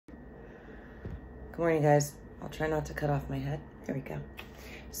Good morning, guys. I'll try not to cut off my head. There we go.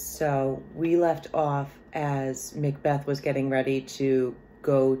 So we left off as Macbeth was getting ready to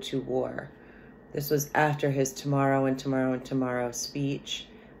go to war. This was after his tomorrow and tomorrow and tomorrow speech,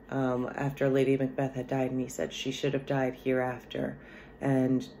 after Lady Macbeth had died, and he said she should have died hereafter.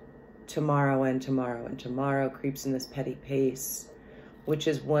 And tomorrow and tomorrow and tomorrow creeps in this petty pace, which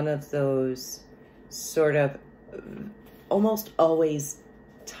is one of those sort of almost always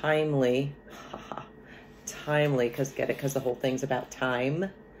timely, because get it, because the whole thing's about time,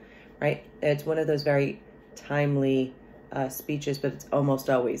 right? It's one of those very timely speeches, but it's almost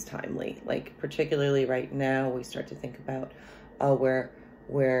always timely. Like particularly right now, we start to think about, oh,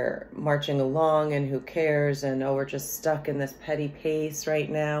 we're marching along and who cares, and oh, we're just stuck in this petty pace right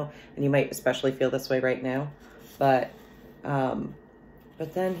now. And you might especially feel this way right now, but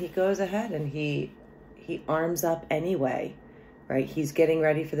then he goes ahead and he arms up anyway, right? He's getting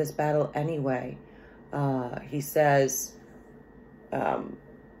ready for this battle anyway. He says,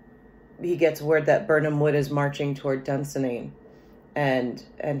 he gets word that Birnam Wood is marching toward Dunsinane, and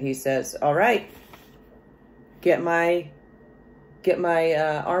he says, all right, get my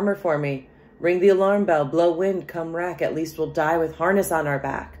armor for me. Ring the alarm bell, blow wind, come rack. At least we'll die with harness on our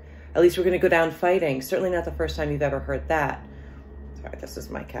back. At least we're going to go down fighting. Certainly not the first time you've ever heard that. Sorry, this is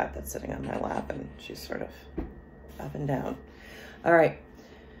my cat that's sitting on my lap, and she's sort of up and down. All right.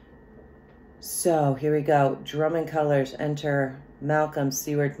 So here we go. Drum and colors enter Malcolm,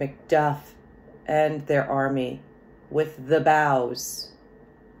 Seward, Macduff, and their army with the bows.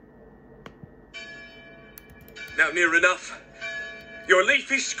 Now near enough. Your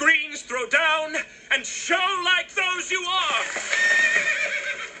leafy screens throw down and show like those you are.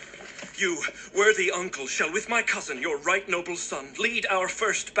 You, worthy uncle, shall with my cousin, your right noble son, lead our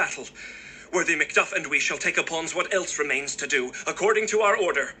first battle. Worthy Macduff and we shall take upon what else remains to do, according to our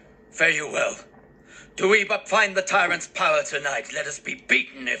order. Fare you well. Do we but find the tyrant's power tonight, let us be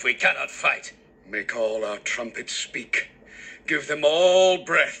beaten if we cannot fight. Make all our trumpets speak. Give them all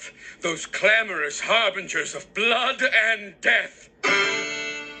breath, those clamorous harbingers of blood and death.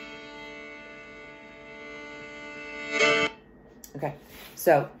 Okay,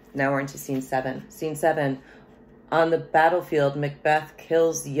 so now we're into scene 7. Scene 7. On the battlefield, Macbeth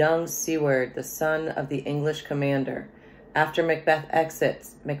kills young Seward, the son of the English commander. After Macbeth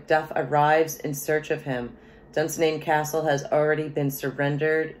exits, Macduff arrives in search of him. Dunsinane Castle has already been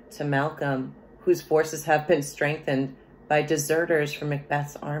surrendered to Malcolm, whose forces have been strengthened by deserters from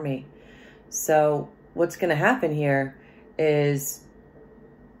Macbeth's army. So what's going to happen here is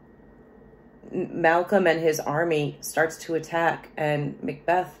Malcolm and his army starts to attack, and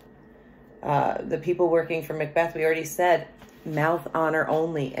Macbeth, the people working for Macbeth, we already said, mouth honor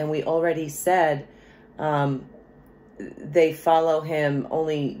only. And we already said they follow him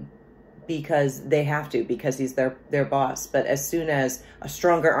only because they have to, because he's their boss. But as soon as a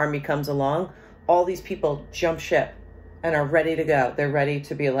stronger army comes along, all these people jump ship and are ready to go. They're ready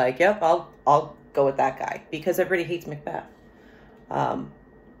to be like, yep, I'll go with that guy, because everybody hates Macbeth.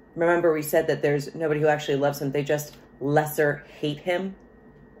 Remember, we said that there's nobody who actually loves him. They just lesser hate him.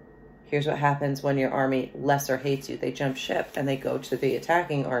 Here's what happens when your army lesser hates you. They jump ship and they go to the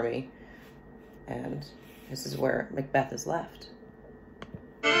attacking army. And this is where Macbeth is left.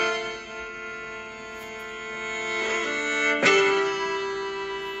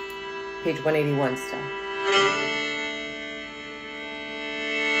 Page 181 still.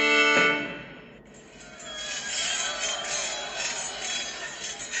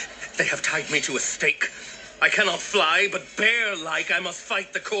 They have tied me to a stake. I cannot fly, but bear-like I must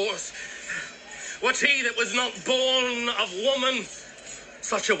fight the course. What's he that was not born of woman?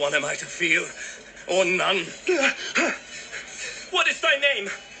 Such a one am I to fear, or none. What is thy name?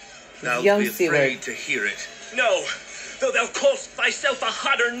 Thou Young be afraid Seward. to hear it. No, though thou call'st thyself a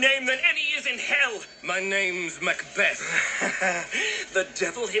harder name than any is in hell. My name's Macbeth. The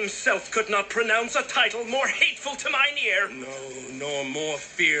devil himself could not pronounce a title more hateful to mine ear. No, nor more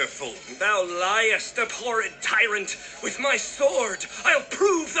fearful. Thou liest, abhorred tyrant. With my sword, I'll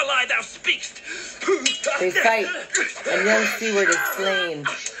prove the lie thou speakst. They fight, and young Seward is slain,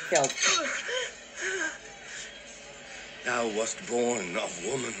 killed. Thou wast born of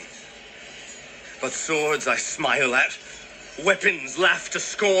woman. But swords I smile at, weapons laugh to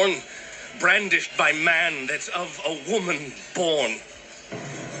scorn, brandished by man that's of a woman born.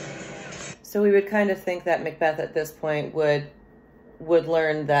 So we would kind of think that Macbeth at this point would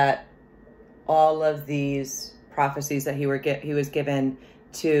learn that all of these prophecies that he was given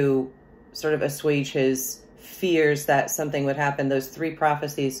to sort of assuage his fears that something would happen, those 3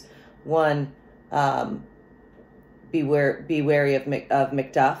 prophecies, one, be wary of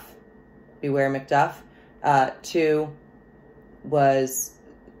Macduff, beware Macduff. 2 was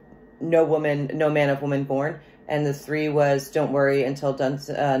no man of woman born. And the 3 was don't worry until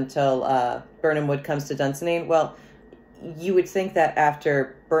Birnam Wood comes to Dunsinane. Well, you would think that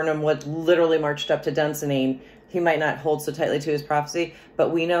after Birnam Wood literally marched up to Dunsinane, he might not hold so tightly to his prophecy, but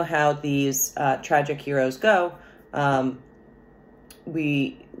we know how these tragic heroes go.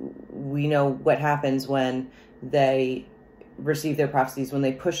 We know what happens when they receive their prophecies, when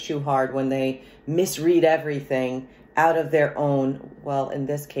they push too hard, when they misread everything out of their own, well, in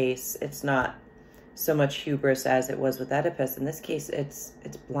this case, it's not so much hubris as it was with Oedipus. In this case, it's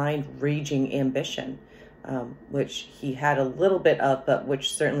blind, raging ambition, which he had a little bit of, but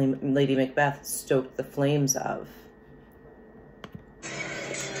which certainly Lady Macbeth stoked the flames of.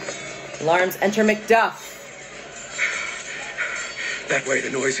 Alarms, enter Macduff. That way the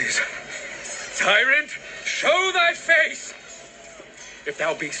noise is. Tyrant, show thy face! If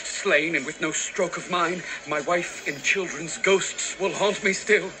thou be'st slain, and with no stroke of mine, my wife and children's ghosts will haunt me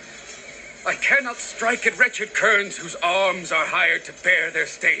still. I cannot strike at wretched kerns whose arms are hired to bear their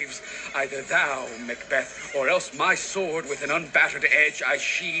staves. Either thou, Macbeth, or else my sword with an unbattered edge I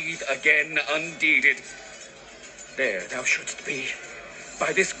sheathe again undeeded. There thou shouldst be.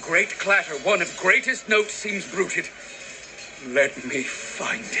 By this great clatter, one of greatest note seems bruited. Let me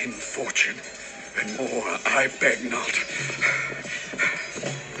find him fortune, and more I beg not.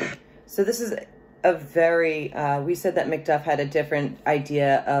 So this is a very, we said that Macduff had a different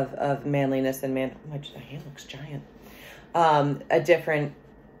idea of manliness and man. Oh, my hand looks giant. A different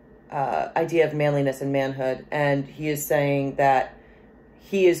idea of manliness and manhood. And he is saying that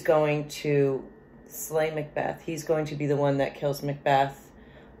he is going to slay Macbeth. He's going to be the one that kills Macbeth.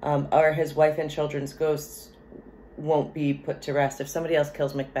 Or his wife and children's ghosts won't be put to rest. If somebody else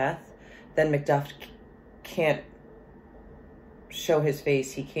kills Macbeth, then Macduff can't show his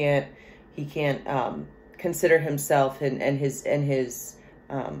face. He can't consider himself and his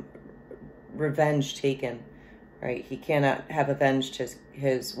revenge taken, right? He cannot have avenged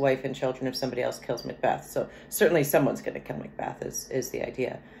his wife and children if somebody else kills Macbeth. So certainly someone's going to kill Macbeth is the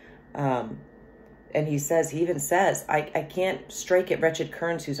idea. And he even says, I can't strike at wretched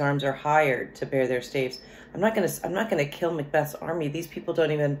kerns whose arms are hired to bear their staves. I'm not gonna kill Macbeth's army. These people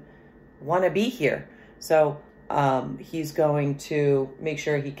don't even want to be here. So he's going to make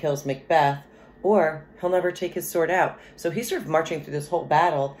sure he kills Macbeth, or he'll never take his sword out. So he's sort of marching through this whole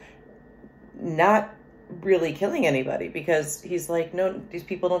battle, not really killing anybody, because he's like, no, these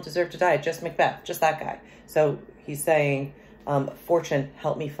people don't deserve to die. Just Macbeth, just that guy. So he's saying, fortune,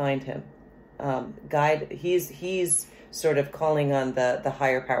 help me find him. Guide, he's sort of calling on the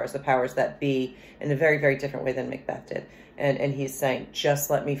higher powers, the powers that be, in a very, very different way than Macbeth did. And he's saying, just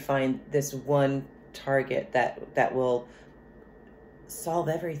let me find this one target that will solve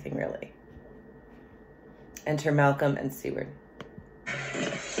everything, really. Enter Malcolm and Seward.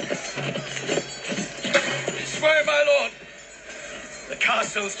 Swear, my lord. The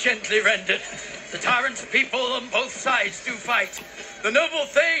castle's gently rendered. The tyrant's people on both sides do fight. The noble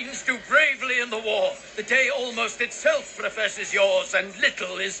thanes do bravely in the war. The day almost itself professes yours, and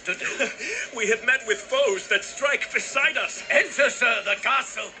little is to do. We have met with foes that strike beside us. Enter, sir, the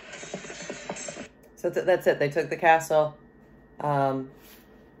castle. So that's it. They took the castle, and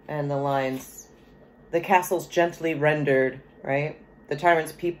the lines. The castle's gently rendered, right? The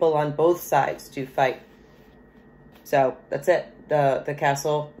tyrant's people on both sides do fight. So that's it. The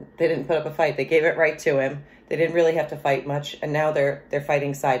castle, they didn't put up a fight. They gave it right to him. They didn't really have to fight much, and now they're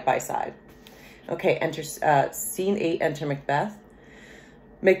fighting side by side. Okay, enter scene 8. Enter Macbeth.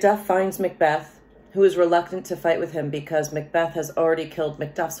 Macduff finds Macbeth, who is reluctant to fight with him because Macbeth has already killed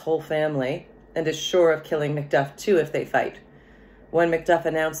Macduff's whole family and is sure of killing Macduff too if they fight. When Macduff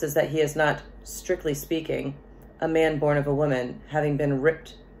announces that he is not, strictly speaking, a man born of a woman, having been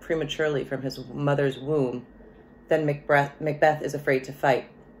ripped prematurely from his mother's womb, then Macbeth is afraid to fight.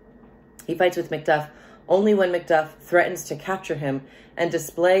 He fights with Macduff only when Macduff threatens to capture him and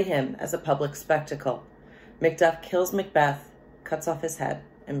display him as a public spectacle. Macduff kills Macbeth, cuts off his head,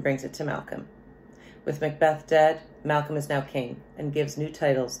 and brings it to Malcolm. With Macbeth dead, Malcolm is now king and gives new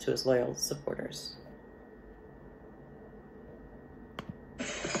titles to his loyal supporters.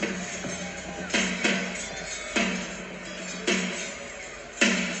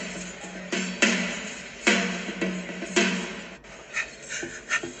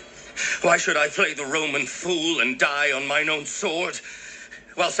 Why should I play the Roman fool and die on mine own sword?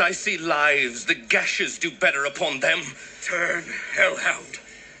 Whilst I see lives, the gashes do better upon them. Turn, hellhound,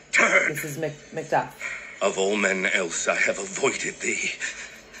 turn. This is Macduff. Of all men else I have avoided thee.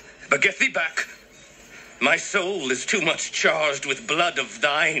 But get thee back. My soul is too much charged with blood of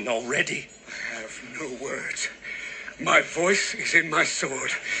thine already. no words. My voice is in my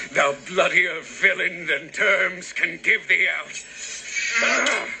sword. Thou bloodier villain than terms can give thee out.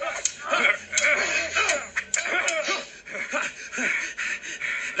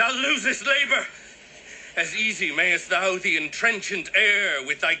 Thou losest labour. As easy mayest thou the entrenchant air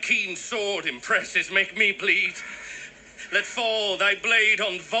with thy keen sword impress as make me bleed. Let fall thy blade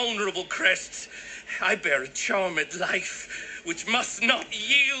on vulnerable crests. I bear a charmed life, which must not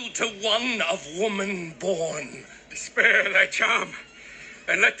yield to one of woman born. Spare thy charm,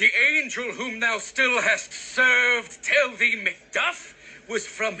 and let the angel whom thou still hast served tell thee Macduff was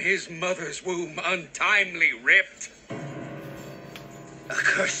from his mother's womb untimely ripped.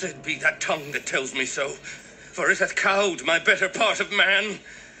 Accursed be that tongue that tells me so, for it hath cowed my better part of man.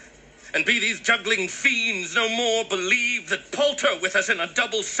 And be these juggling fiends no more believe that palter with us in a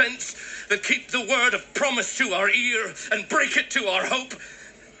double sense, that keep the word of promise to our ear and break it to our hope.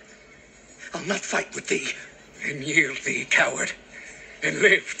 I'll not fight with thee. Then yield thee, coward, and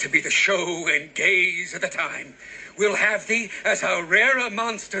live to be the show and gaze of the time. We'll have thee, as our rarer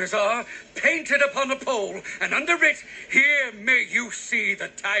monsters are, painted upon a pole, and under it, here may you see the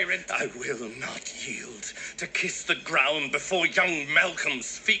tyrant. I will not yield to kiss the ground before young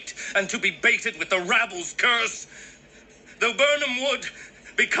Malcolm's feet, and to be baited with the rabble's curse. Though Burnham would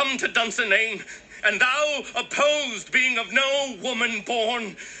be come to Dunsinane, and thou opposed being of no woman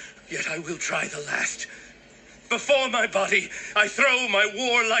born, yet I will try the last. Before my body I throw my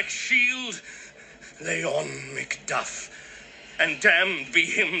warlike shield. Lay on, Macduff, and damned be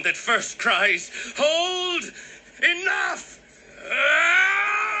him that first cries, "Hold! Enough!"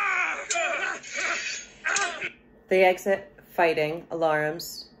 They exit fighting,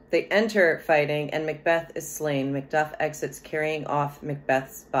 alarms. They enter fighting, and Macbeth is slain. Macduff exits carrying off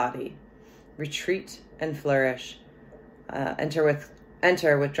Macbeth's body. Retreat and flourish. Enter with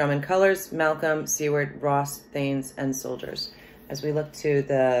drum and colors, Malcolm, Seward, Ross, Thanes, and soldiers. As we look to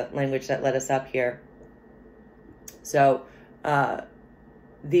the language that led us up here. So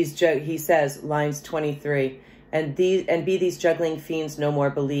he says, lines 23, and be these juggling fiends no more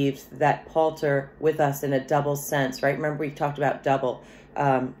believed that palter with us in a double sense, right? Remember we talked about double,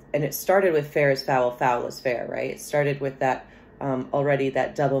 and it started with fair is foul, foul is fair, right? It started with that already,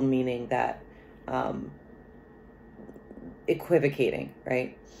 that double meaning, that equivocating,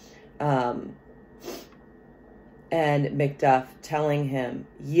 right? And Macduff telling him,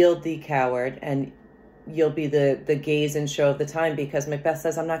 yield thee, coward, and you'll be the gaze and show of the time, because Macbeth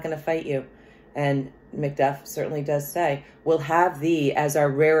says, I'm not going to fight you. And Macduff certainly does say, we'll have thee as our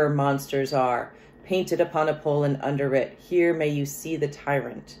rarer monsters are, painted upon a pole and under it. Here may you see the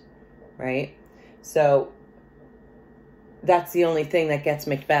tyrant, right? So that's the only thing that gets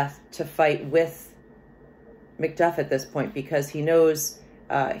Macbeth to fight with Macduff at this point, because he knows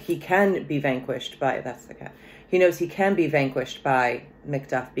he can be vanquished by, that's the cat. He knows he can be vanquished by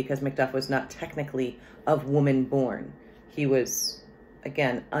Macduff because Macduff was not technically of woman born. He was,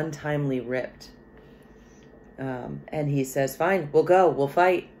 again, untimely ripped. And he says, fine, we'll go, we'll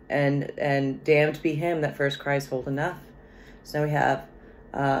fight. And damned be him that first cries, hold enough. So now we have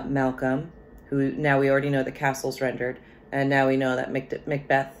Malcolm, who now we already know the castle's rendered. And now we know that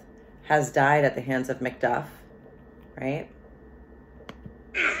Macbeth has died at the hands of Macduff, right?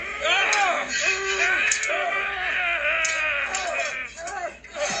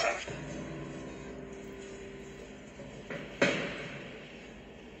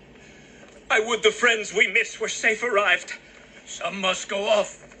 I would the friends we miss were safe arrived. Some must go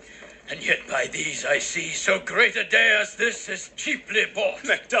off, and yet by these I see so great a day as this is cheaply bought.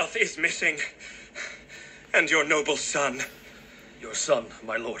 Macduff is missing, and your noble son. Your son,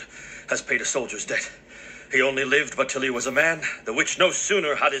 my lord, has paid a soldier's debt. He only lived but till he was a man, the which no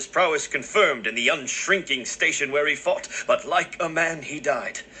sooner had his prowess confirmed in the unshrinking station where he fought, but like a man he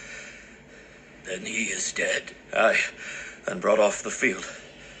died. Then he is dead. Aye, and brought off the field.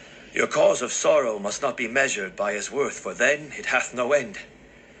 Your cause of sorrow must not be measured by his worth, for then it hath no end.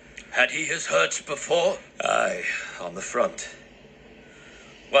 Had he his hurts before? Aye, on the front.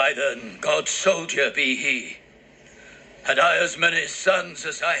 Why then, God's soldier be he. Had I as many sons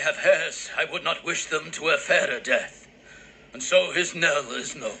as I have hairs, I would not wish them to a fairer death. And so his knell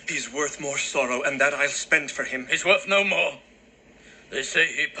is known. He's worth more sorrow, and that I'll spend for him. He's worth no more. They say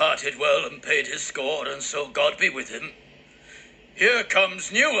he parted well and paid his score, and so God be with him. Here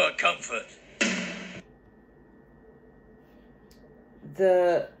comes newer comfort.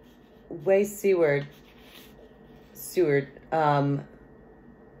 The way Seward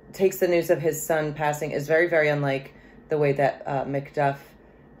takes the news of his son passing is very, very unlike the way that Macduff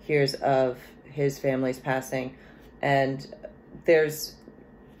hears of his family's passing. And there's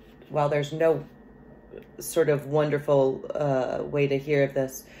no sort of wonderful way to hear of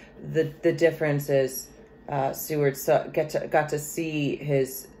this. The difference is Seward got to see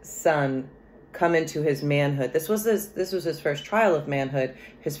his son come into his manhood. This was his first trial of manhood,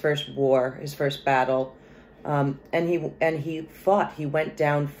 his first war, his first battle, and he fought. He went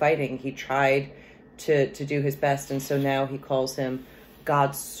down fighting. He tried to do his best, and so now he calls him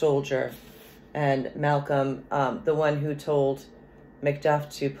God's soldier. And Malcolm, the one who told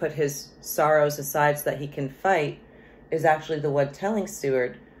Macduff to put his sorrows aside so that he can fight, is actually the one telling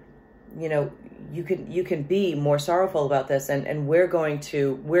Seward, you know, you can be more sorrowful about this, and we're going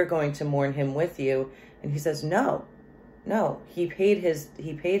to mourn him with you. And he says, no, he paid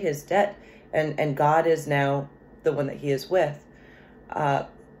his debt, and God is now the one that he is with.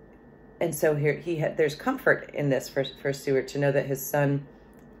 And so here there's comfort in this for Seward to know that his son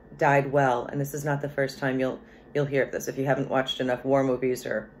died well. And this is not the first time you'll hear of this. If you haven't watched enough war movies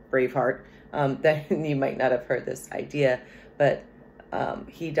or Braveheart, then you might not have heard this idea. But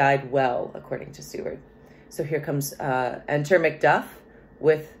he died well, according to Seward. So here comes, enter Macduff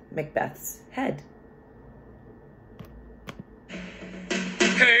with Macbeth's head.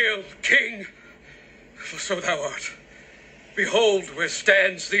 Hail, King, for so thou art. Behold where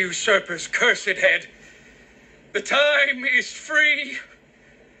stands the usurper's cursed head. The time is free.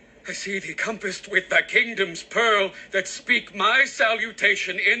 I see thee compassed with thy kingdom's pearl, that speak my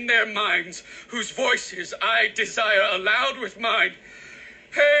salutation in their minds, whose voices I desire aloud with mine.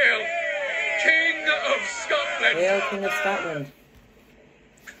 Hail, King of Scotland! Hail, King of Scotland.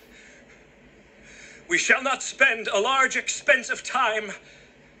 We shall not spend a large expense of time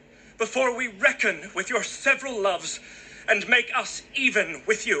before we reckon with your several loves and make us even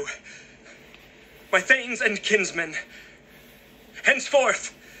with you. My thanes and kinsmen,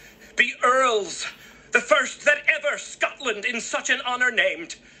 henceforth be earls, the first that ever Scotland in such an honor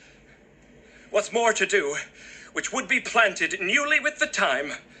named. What's more to do, which would be planted newly with the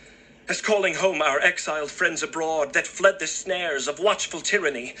time, as calling home our exiled friends abroad that fled the snares of watchful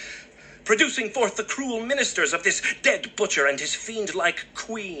tyranny, producing forth the cruel ministers of this dead butcher and his fiend-like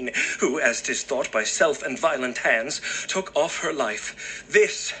queen, who, as 'tis thought by self and violent hands, took off her life.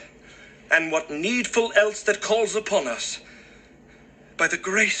 This, and what needful else that calls upon us, by the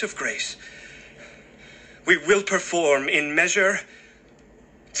grace of grace, we will perform in measure,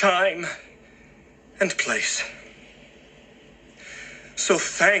 time, and place. So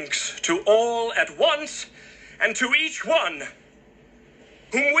thanks to all at once, and to each one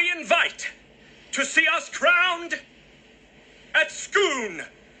whom we invite to see us crowned at Scone.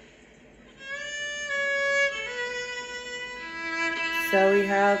 So we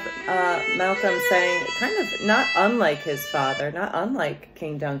have Malcolm saying, kind of not unlike his father, not unlike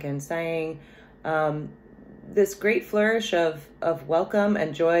King Duncan, saying this great flourish of welcome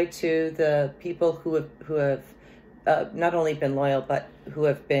and joy to the people who have not only been loyal, but who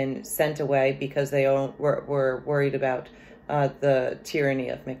have been sent away because they were worried about the tyranny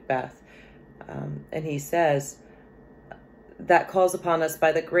of Macbeth. And he says, that calls upon us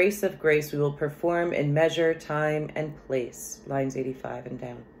by the grace of grace, we will perform in measure, time, and place. Lines 85 and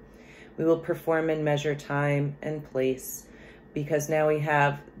down. We will perform in measure, time, and place, because now we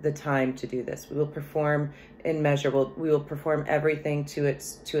have the time to do this. We will perform in measure. We will perform everything to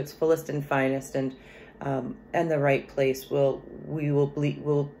its fullest and finest, and the right place. We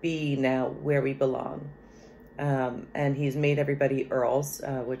will be now where we belong. And he's made everybody earls,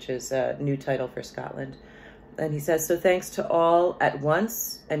 which is a new title for Scotland. And he says, so thanks to all at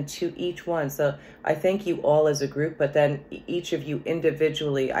once and to each one. So I thank you all as a group, but then each of you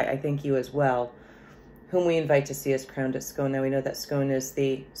individually, I thank you as well, whom we invite to see us crowned at Scone. Now we know that Scone is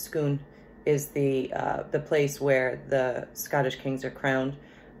the place where the Scottish kings are crowned,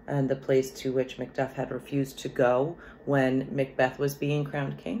 and the place to which Macduff had refused to go when Macbeth was being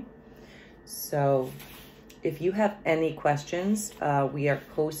crowned king. So if you have any questions, we are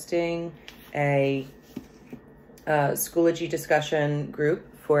posting a Schoology discussion group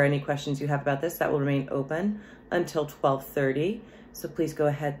for any questions you have about this. That will remain open until 12:30. So please go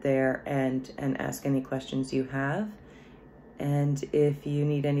ahead there and ask any questions you have. And if you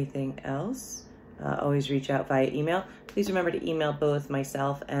need anything else, always reach out via email. Please remember to email both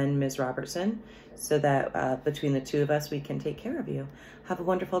myself and Ms. Robertson so that between the two of us, we can take care of you. Have a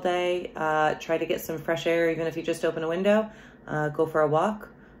wonderful day. Try to get some fresh air, even if you just open a window. Go for a walk.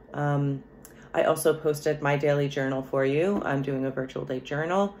 I also posted my daily journal for you. I'm doing a virtual day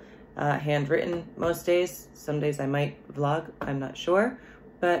journal, handwritten most days. Some days I might vlog, I'm not sure.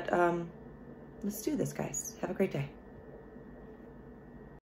 But let's do this, guys. Have a great day.